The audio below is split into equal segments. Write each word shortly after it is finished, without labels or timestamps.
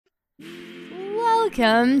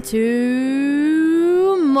Welcome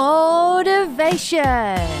to Motivation,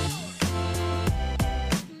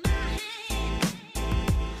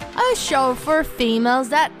 a show for females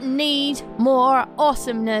that need more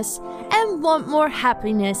awesomeness and want more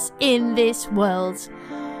happiness in this world.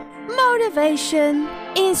 Motivation,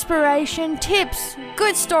 inspiration, tips,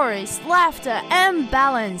 good stories, laughter, and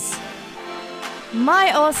balance.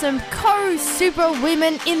 My awesome co-super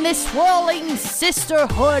women in this swirling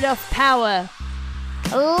sisterhood of power.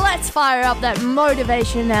 Let's fire up that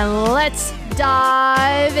motivation and let's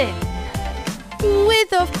dive in.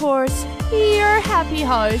 With, of course, your happy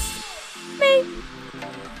host, me,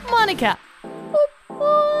 Monica.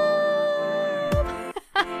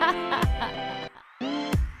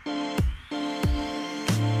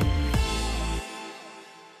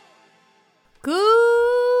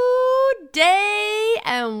 Good day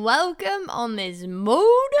and welcome on this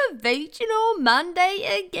motivational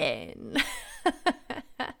Monday again.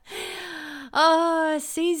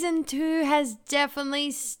 Season 2 has definitely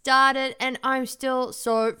started and I'm still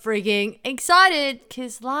so freaking excited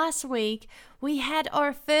because last week we had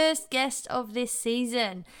our first guest of this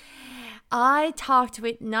season. I talked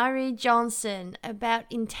with Nairi Johnson about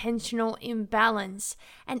intentional imbalance,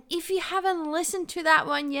 and if you haven't listened to that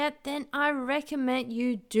one yet, then I recommend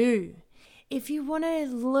you do. If you want to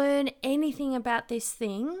learn anything about this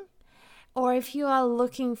thing, or if you are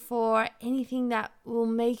looking for anything that will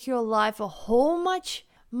make your life a whole much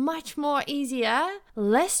more easier,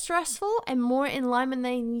 less stressful, and more in alignment,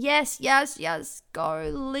 then yes, go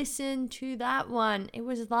listen to that one. It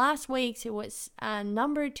was last week's. It was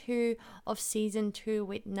number 2 of season 2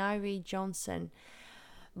 with Nairi Johnson.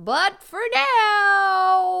 But for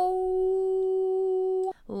now,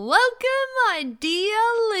 welcome my dear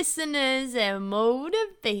listeners and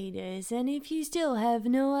motivators. And if you still have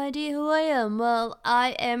no idea who I am, well,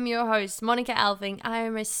 I am your host, Monica Alving. I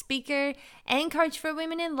am a speaker and coach for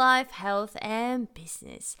women in life, health, and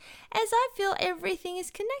business. As I feel everything is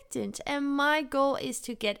connected, and my goal is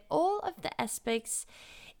to get all of the aspects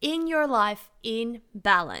in your life in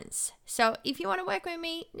balance. So if you want to work with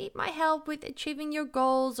me, need my help with achieving your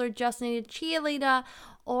goals, or just need a cheerleader,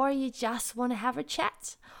 or you just want to have a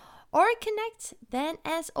chat or connect, then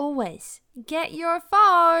as always, get your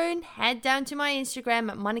phone, head down to my Instagram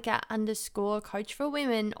at Monica_Coach for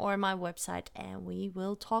Women, or my website, and we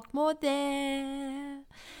will talk more there.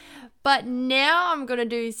 But now I'm going to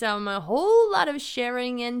do a whole lot of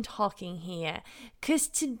sharing and talking here, because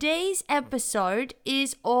today's episode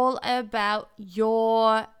is all about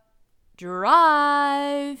your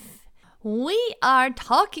drive. We are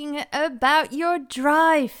talking about your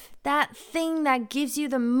drive, that thing that gives you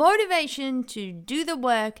the motivation to do the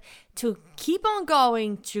work, to keep on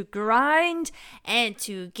going, to grind, and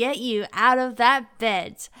to get you out of that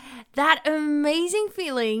bed. That amazing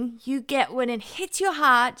feeling you get when it hits your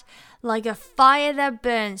heart like a fire that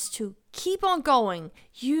burns, to keep on going.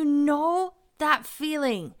 You know that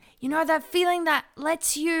feeling. You know that feeling that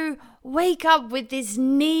lets you wake up with this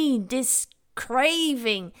need, this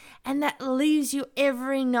craving, and that leaves you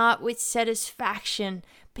every night with satisfaction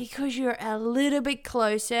because you're a little bit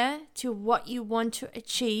closer to what you want to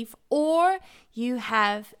achieve, or you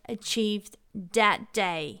have achieved that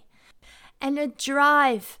day. And a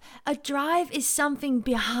drive is something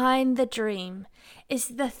behind the dream. It's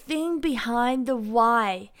the thing behind the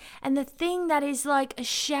why, and the thing that is like a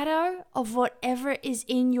shadow of whatever is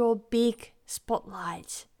in your big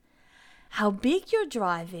spotlight. How big your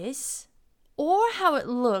drive is, or how it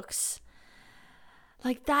looks,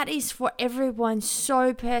 like that is for everyone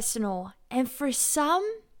so personal. And for some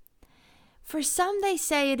they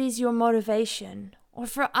say it is your motivation, or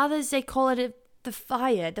for others they call it the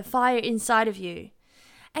fire inside of you.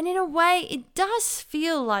 And in a way, it does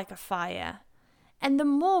feel like a fire. And the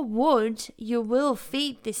more wood you will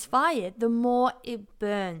feed this fire, the more it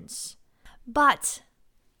burns. But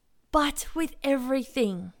with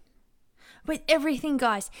everything,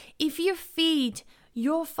 guys, if you feed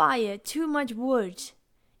your fire too much wood,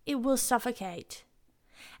 it will suffocate.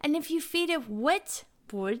 And if you feed it wet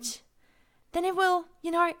wood, then it will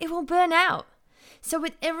burn out. So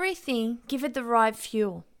with everything, give it the right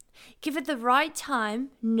fuel. Give it the right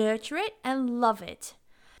time, nurture it, and love it.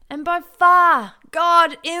 And by far,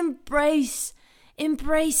 God, embrace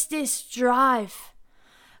this drive.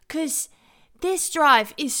 Because this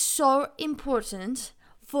drive is so important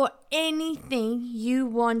for anything you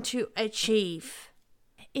want to achieve.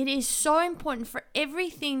 It is so important for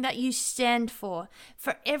everything that you stand for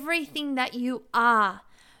everything that you are.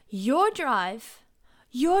 Your drive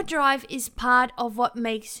is part of what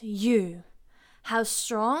makes you. How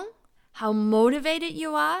strong, how motivated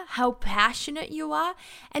you are, how passionate you are,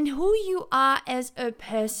 and who you are as a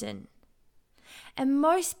person. And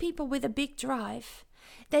most people with a big drive,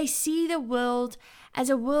 they see the world as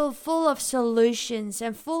a world full of solutions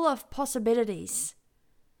and full of possibilities.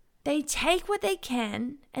 They take what they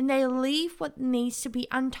can and they leave what needs to be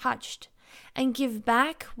untouched and give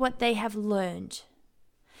back what they have learned.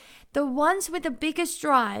 The ones with the biggest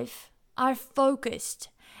drive are focused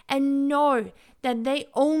and know that they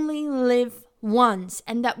only live once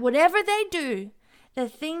and that whatever they do, the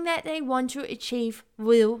thing that they want to achieve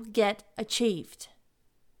will get achieved.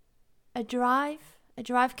 A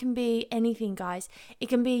drive can be anything, guys. It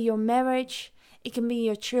can be your marriage, it can be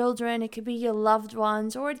your children, it could be your loved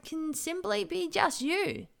ones, or it can simply be just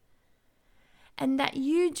you. And that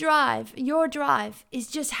your drive is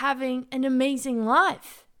just having an amazing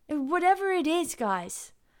life. Whatever it is,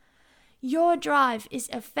 guys. Your drive is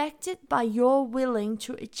affected by your willing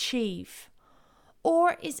to achieve,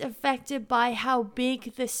 or is affected by how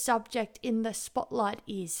big the subject in the spotlight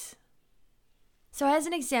is. So as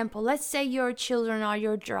an example, let's say your children are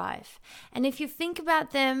your drive. And if you think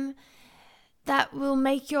about them, that will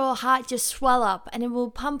make your heart just swell up and it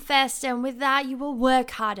will pump faster. And with that, you will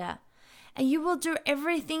work harder. And you will do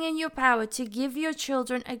everything in your power to give your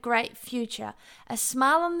children a great future, a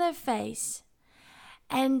smile on their face.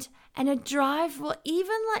 And a drive will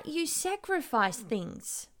even let you sacrifice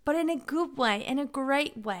things, but in a good way, in a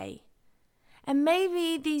great way. And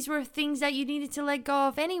maybe these were things that you needed to let go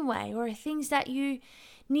of anyway, or things that you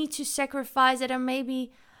need to sacrifice that are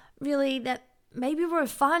maybe were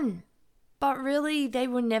fun, but really they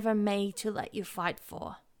were never made to let you fight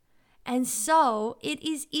for. And so it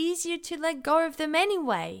is easier to let go of them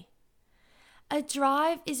anyway. A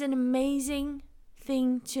drive is an amazing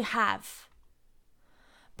thing to have.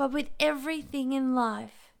 But with everything in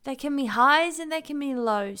life, there can be highs and there can be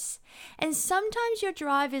lows. And sometimes your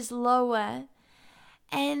drive is lower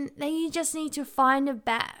and then you just need to find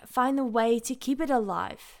a way to keep it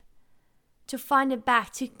alive. To find it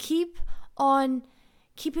back, to keep on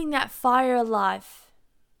keeping that fire alive.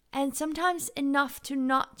 And sometimes enough to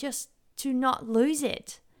not lose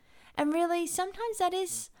it. And really, sometimes that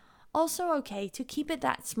is also okay to keep it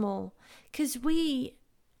that small. Because we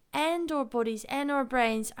and our bodies and our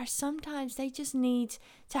brains they just need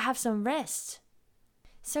to have some rest.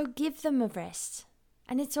 So give them a rest.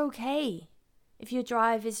 And it's okay if your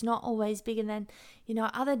drive is not always bigger than,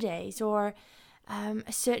 other days or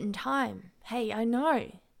a certain time. Hey, I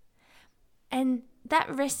know. And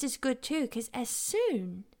that rest is good too, because as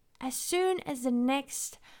soon as the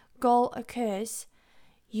next goal occurs,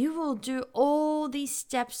 you will do all these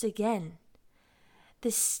steps again.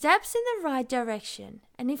 The steps in the right direction.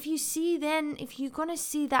 And if you're going to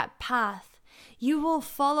see that path, you will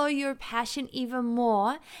follow your passion even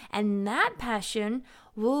more. And that passion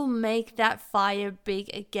will make that fire big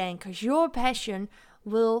again, because your passion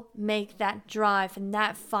will make that drive and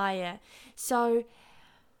that fire. So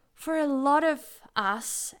for a lot of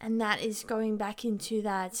us, and that is going back into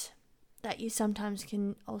that you sometimes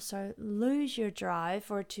can also lose your drive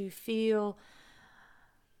or to feel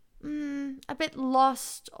a bit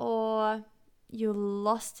lost, or you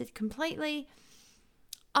lost it completely.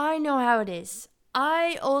 I know how it is.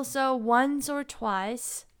 I also once or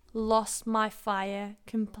twice lost my fire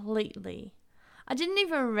completely. I didn't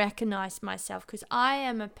even recognize myself, because I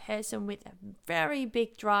am a person with a very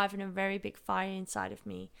big drive and a very big fire inside of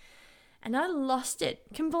me. And I lost it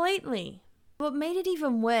completely. What made it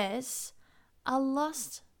even worse, I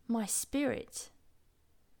lost my spirit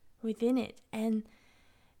within it. And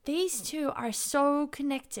these two are so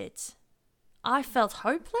connected. I felt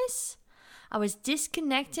hopeless. I was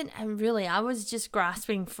disconnected, and really I was just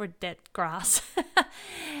grasping for dead grass.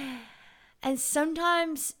 And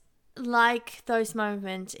sometimes, like those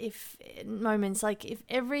moments, if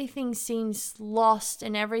everything seems lost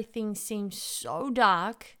and everything seems so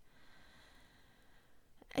dark,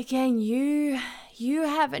 again, you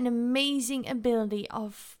have an amazing ability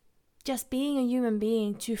of just being a human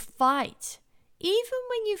being to fight. Even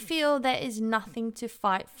when you feel there is nothing to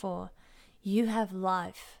fight for, you have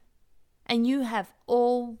life. And you have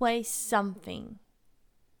always something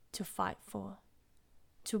to fight for,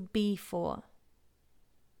 to be for.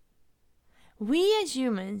 We as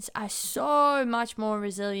humans are so much more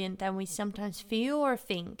resilient than we sometimes feel or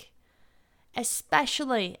think.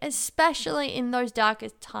 Especially in those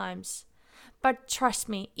darkest times. But trust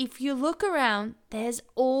me, if you look around, there's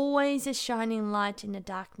always a shining light in the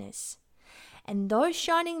darkness. And those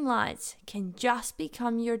shining lights can just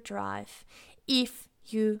become your drive if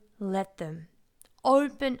you let them.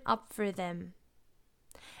 Open up for them.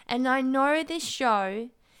 And I know this show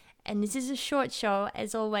And this is a short show,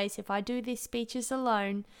 as always. If I do these speeches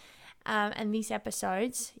alone and these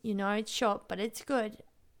episodes, it's short, but it's good.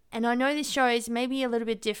 And I know this show is maybe a little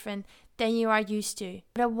bit different than you are used to,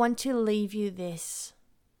 but I want to leave you this.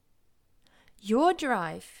 Your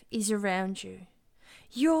drive is around you.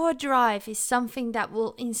 Your drive is something that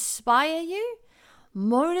will inspire you,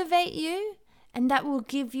 motivate you, and that will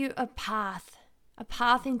give you a path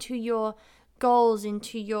into your goals,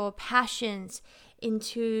 into your passions,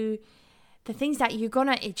 into the things that you're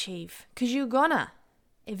gonna achieve. Because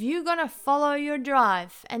if you're gonna follow your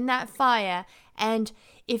drive and that fire, and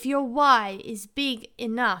if your why is big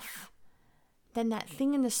enough, then that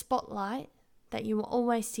thing in the spotlight that you will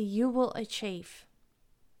always see, you will achieve.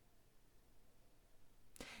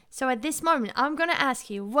 So at this moment, I'm going to ask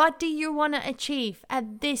you, what do you want to achieve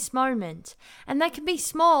at this moment? And that can be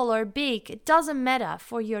small or big. It doesn't matter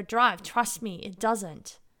for your drive. Trust me, it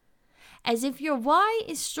doesn't. As if your why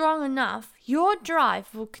is strong enough, your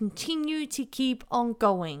drive will continue to keep on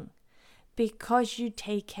going because you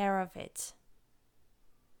take care of it.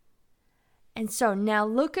 And so now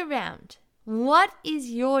look around. What is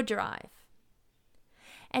your drive?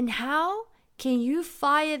 And how can you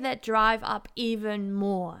fire that drive up even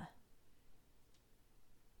more?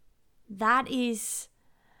 That is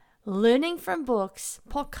learning from books,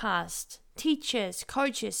 podcasts, teachers,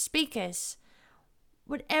 coaches, speakers,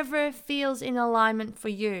 whatever feels in alignment for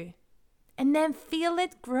you. And then feel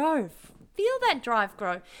it grow. Feel that drive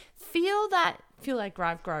grow. Feel that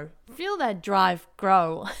drive grow. Feel that drive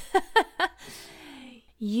grow.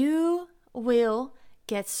 You will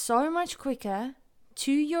get so much quicker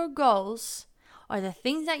to your goals or the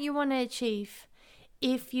things that you want to achieve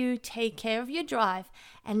if you take care of your drive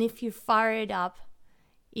and if you fire it up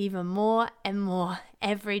even more and more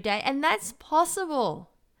every day. And that's possible.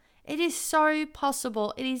 It is so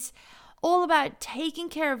possible. It is all about taking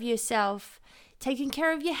care of yourself, taking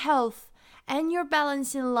care of your health and your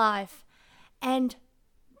balance in life, and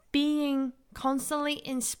being constantly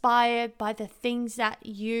inspired by the things that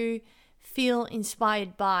you feel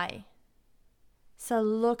inspired by. So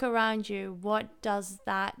look around you. What does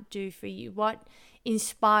that do for you? What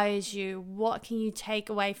inspires you? What can you take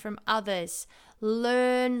away from others?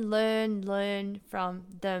 Learn from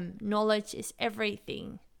them. Knowledge is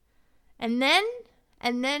everything. And then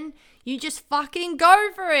you just fucking go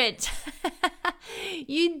for it.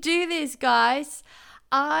 You do this, guys.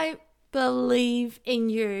 I believe in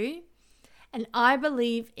you, and I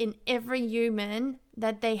believe in every human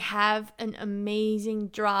that they have an amazing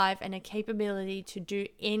drive and a capability to do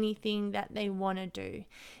anything that they want to do.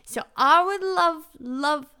 So I would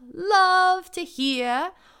love to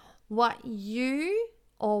hear what your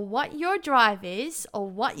drive is, or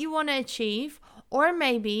what you want to achieve, or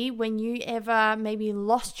maybe when you ever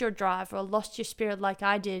lost your drive or lost your spirit like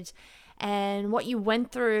I did, and what you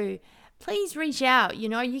went through. Please reach out.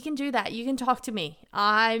 You can do that. You can talk to me.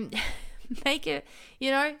 Make it,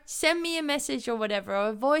 send me a message or whatever, or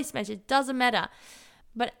a voice message, doesn't matter.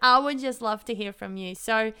 But I would just love to hear from you.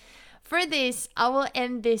 So for this, I will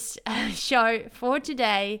end this show for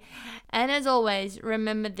today. And as always,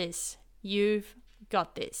 remember this, you've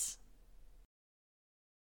got this.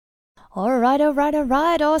 All right,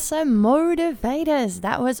 awesome motivators.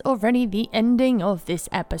 That was already the ending of this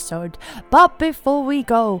episode. But before we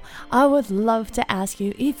go, I would love to ask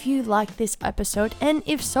you if you like this episode, and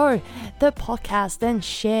if so, the podcast, then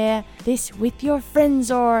share this with your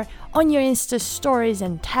friends or on your Insta stories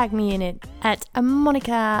and tag me in it at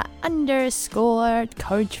Monica_coach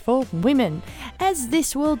for women, as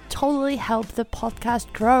this will totally help the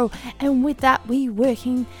podcast grow. And with that, we're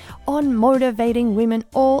working on motivating women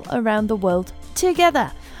all around the world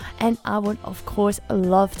together. And I would, of course,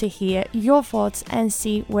 love to hear your thoughts and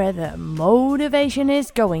see where the motivation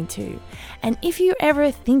is going to. And if you're ever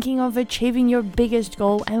thinking of achieving your biggest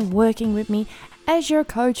goal and working with me as your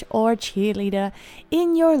coach or cheerleader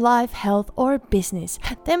in your life, health, or business,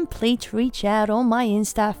 then please reach out on my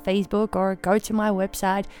Insta, Facebook, or go to my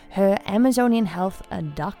website,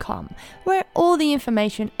 heramazonianhealth.com, where all the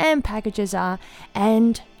information and packages are,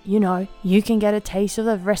 and you can get a taste of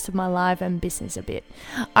the rest of my life and business a bit.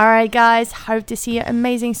 All right, guys, hope to see your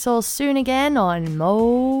amazing souls soon again on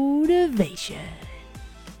Motivation.